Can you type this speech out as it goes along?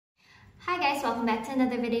guys, welcome back to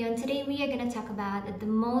another video, and today we are going to talk about the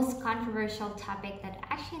most controversial topic that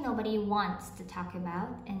actually nobody wants to talk about,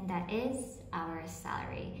 and that is our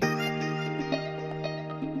salary.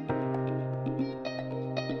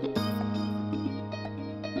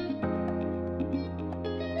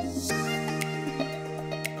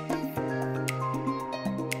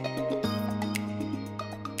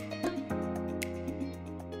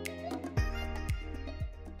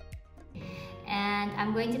 And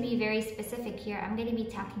I'm going to be very specific here. I'm going to be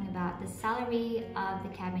talking about the salary of the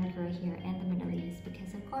cabin crew here in the Middle East,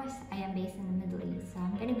 because of course I am based in the Middle East. So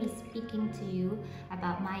I'm going to be speaking to you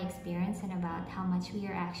about my experience and about how much we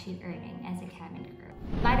are actually earning as a cabin crew.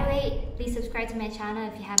 By the way, please subscribe to my channel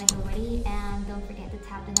if you haven't already, and don't forget to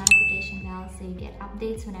tap the notification bell so you get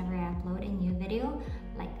updates whenever I upload a new video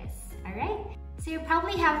like this. Alright? So you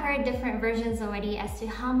probably have heard different versions already as to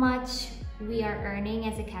how much we are earning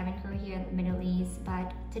as a cabin crew here in the Middle East,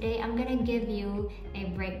 but today I'm gonna give you a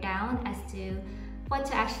breakdown as to what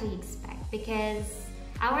to actually expect, because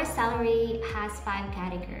our salary has 5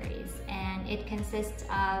 categories, and it consists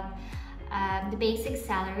of the basic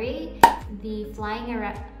salary, the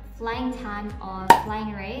flying time or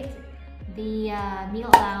flying rate, the meal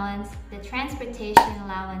allowance, the transportation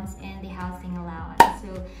allowance, and the housing allowance.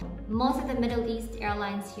 So most of the Middle East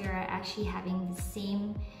airlines here are actually having the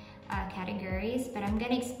same categories, but I'm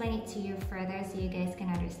gonna explain it to you further so you guys can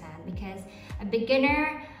understand, because a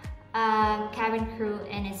beginner cabin crew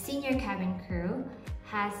and a senior cabin crew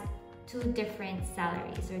has 2 different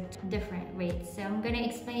salaries or 2 different rates. So I'm gonna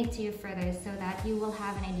explain it to you further so that you will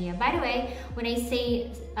have an idea. By the way, when I say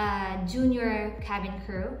junior cabin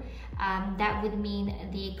crew, that would mean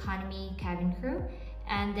the economy cabin crew,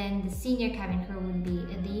 and then the senior cabin crew would be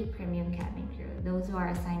the premium cabin crew, those who are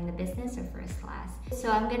assigned the business or first class. So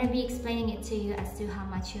I'm going to be explaining it to you as to how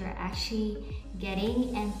much you're actually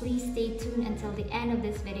getting, and please stay tuned until the end of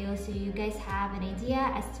this video so you guys have an idea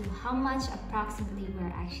as to how much approximately we're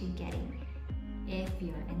actually getting, if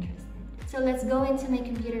you're interested. So let's go into my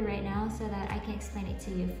computer right now so that I can explain it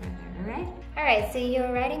to you further, alright? Alright, so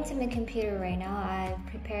you're right into my computer right now. I've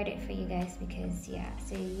prepared it for you guys because, yeah,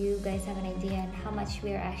 so you guys have an idea on how much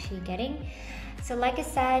we're actually getting. So like I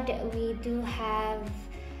said, we do have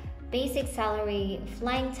basic salary,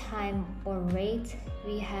 flying time or rate,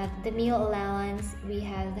 we have the meal allowance, we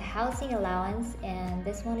have the housing allowance, and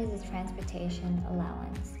this one is the transportation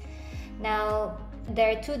allowance. Now,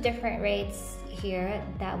 there are 2 different rates here.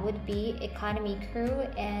 That would be economy crew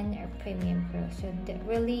and a premium crew. So it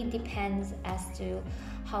really depends as to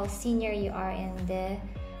how senior you are in the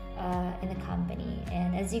company.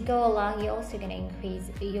 And as you go along, you're also going to increase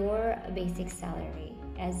your basic salary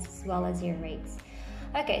as well as your rates.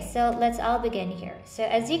 Okay, so let's all begin here. So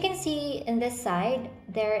as you can see in this side,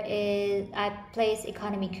 there is I place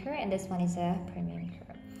economy crew, and this one is a premium crew.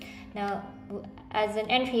 Now, as an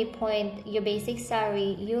entry point, your basic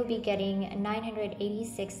salary, you'll be getting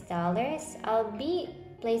 $986. I'll be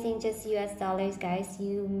placing just US dollars, guys.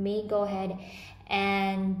 You may go ahead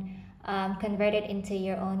and convert it into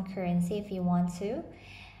your own currency if you want to.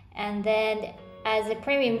 And then as a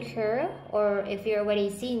premium crew, or if you're already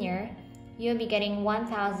senior, you'll be getting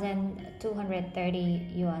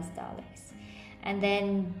 $1,230 US dollars. And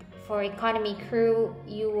then for economy crew,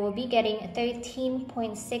 you will be getting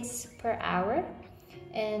 13.6 per hour,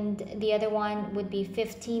 and the other one would be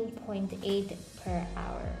 15.8 per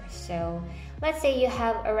hour. So let's say you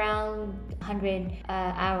have around 100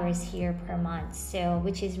 hours here per month, so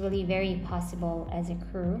which is really very possible as a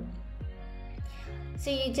crew. So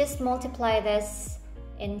you just multiply this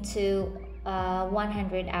into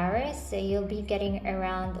 100 hours, so you'll be getting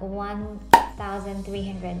around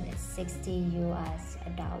 1,360 US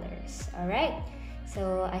dollars. All right,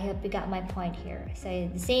 so I hope you got my point here. So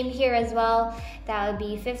the same here as well, that would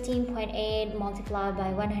be 15.8 multiplied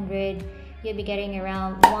by 100, you'll be getting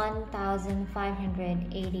around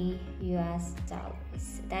 1,580 US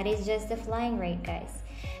dollars. That is just the flying rate, guys.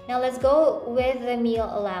 Now let's go with the meal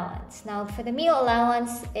allowance. Now for the meal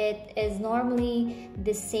allowance, it is normally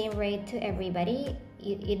the same rate to everybody.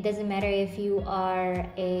 It doesn't matter if you are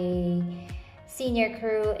a senior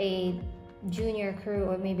crew, a junior crew,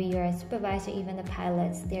 or maybe you're a supervisor, even the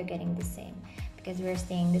pilots, they're getting the same because we're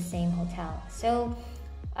staying in the same hotel. So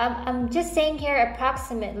I'm just saying here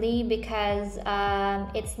approximately because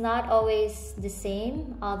it's not always the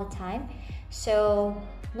same all the time. So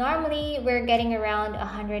normally we're getting around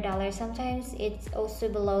 $100. Sometimes it's also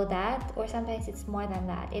below that, or sometimes it's more than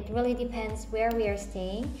that. It really depends where we are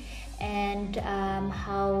staying and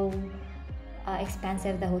how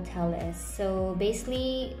expensive the hotel is. So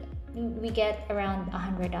basically we get around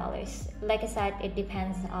 $100. Like I said, it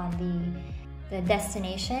depends on the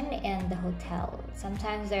destination and the hotel.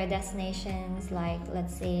 Sometimes there are destinations like,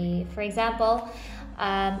 let's say, for example,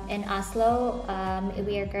 in Oslo,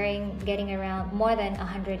 we are getting around more than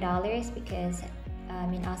 $100 because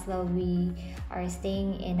in Oslo we are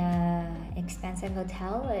staying in an expensive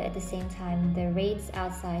hotel. At the same time, the rates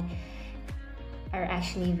outside are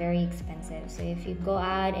actually very expensive. So if you go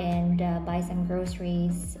out and buy some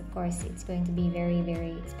groceries, of course it's going to be very,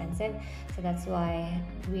 very expensive. So that's why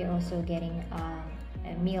we are also getting a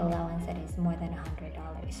meal allowance that is more than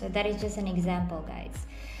 $100. So that is just an example, guys.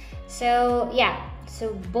 So yeah,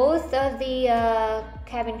 so both of the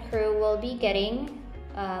cabin crew will be getting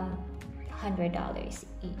 $100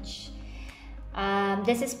 each.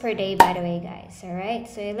 This is per day, by the way, guys. All right,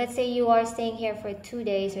 so let's say you are staying here for 2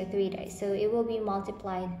 days or 3 days, so it will be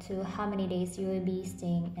multiplied to how many days you will be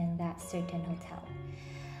staying in that certain hotel.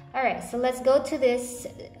 All right, so let's go to this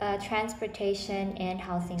transportation and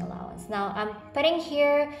housing allowance. Now I'm putting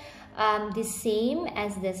here the same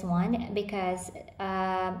as this one because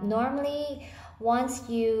normally once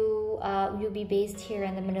you'll be based here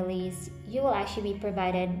in the Middle East, you will actually be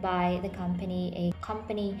provided by the company a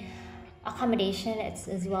company accommodation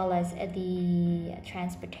as well as the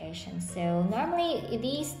transportation. So normally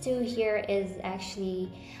these two here is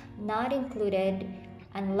actually not included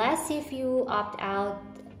unless if you opt out.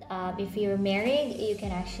 If you're married, you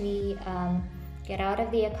can actually get out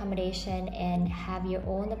of the accommodation and have your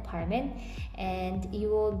own apartment, and you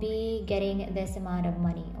will be getting this amount of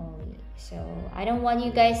money only. So I don't want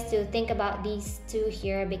you guys to think about these two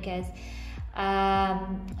here because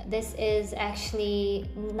this is actually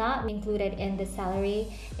not included in the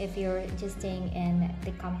salary if you're just staying in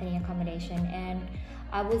the company accommodation. And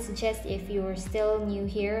I would suggest if you're still new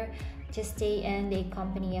here, just stay in the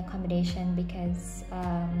company accommodation because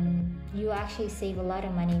you actually save a lot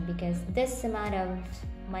of money, because this amount of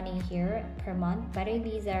money here per month, but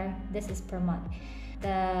this is per month.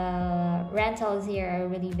 The rentals here are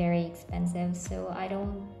really very expensive, so I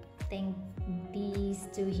don't think these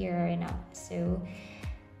two here are enough. So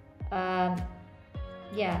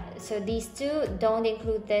yeah, so these two, don't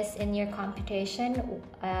include this in your computation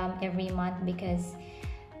every month because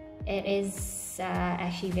it is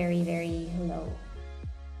actually very, very low.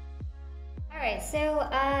 Alright, so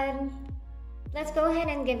let's go ahead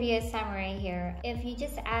and give you a summary here. If you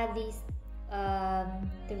just add these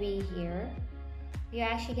three here, you're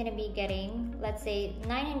actually going to be getting, let's say,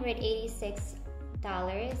 $986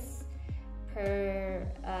 per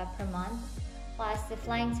month, plus the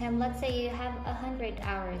flying time. Let's say you have 100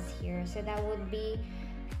 hours here, so that would be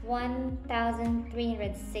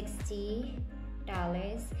 $1,360.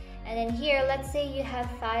 And then here, let's say you have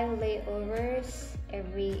 5 layovers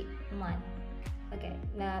every month. Okay,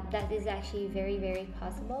 now that is actually very, very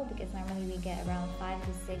possible because normally we get around 5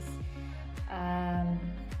 to 6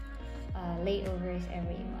 layovers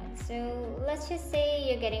every month. So let's just say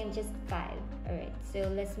you're getting just 5. All right, so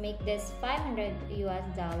let's make this $500 US.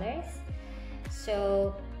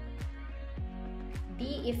 So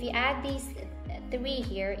if you add these 3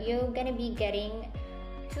 here, you're gonna be getting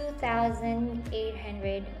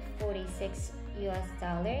 $2,846 US.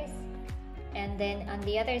 And then on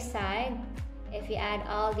the other side, if you add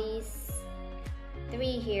all these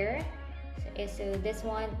 3 here, so this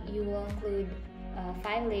one you will include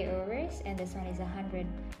 5 layovers, and this one is 100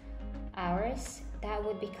 hours. That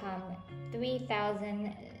would become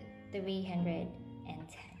 3,310.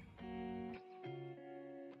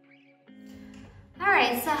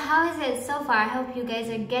 Alright, so how is it so far? I hope you guys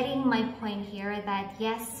are getting my point here that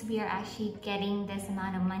yes, we are actually getting this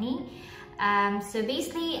amount of money. So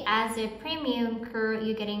basically, as a premium crew,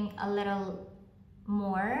 you're getting a little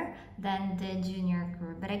more than the junior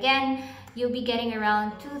crew. But again, you'll be getting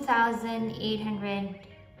around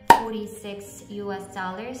 $2,846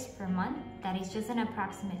 US per month. That is just an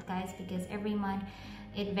approximate, guys, because every month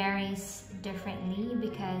it varies differently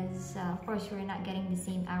because of course we're not getting the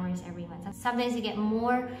same hours every month. Sometimes you get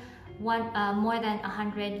more than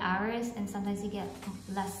 100 hours, and sometimes you get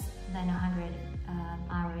less than 100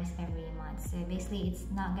 hours every month. So basically it's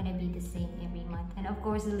not going to be the same every month, and of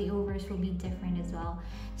course the layovers will be different as well,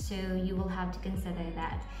 so you will have to consider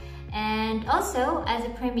that. And also, as a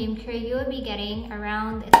premium crew, you will be getting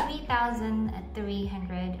around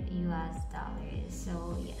 $3,300 US.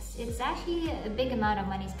 So yes, it's actually a big amount of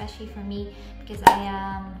money, especially for me because I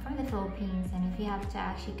am from the Philippines, and if you have to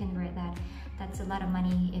actually convert that, that's a lot of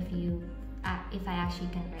money if I actually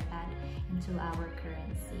convert that into our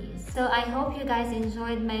currencies. So I hope you guys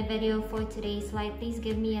enjoyed my video for today's flight. Please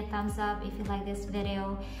give me a thumbs up if you like this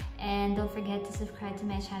video, and don't forget to subscribe to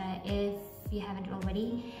my channel if you haven't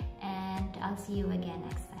already, and I'll see you again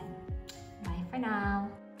next time. Bye. for now.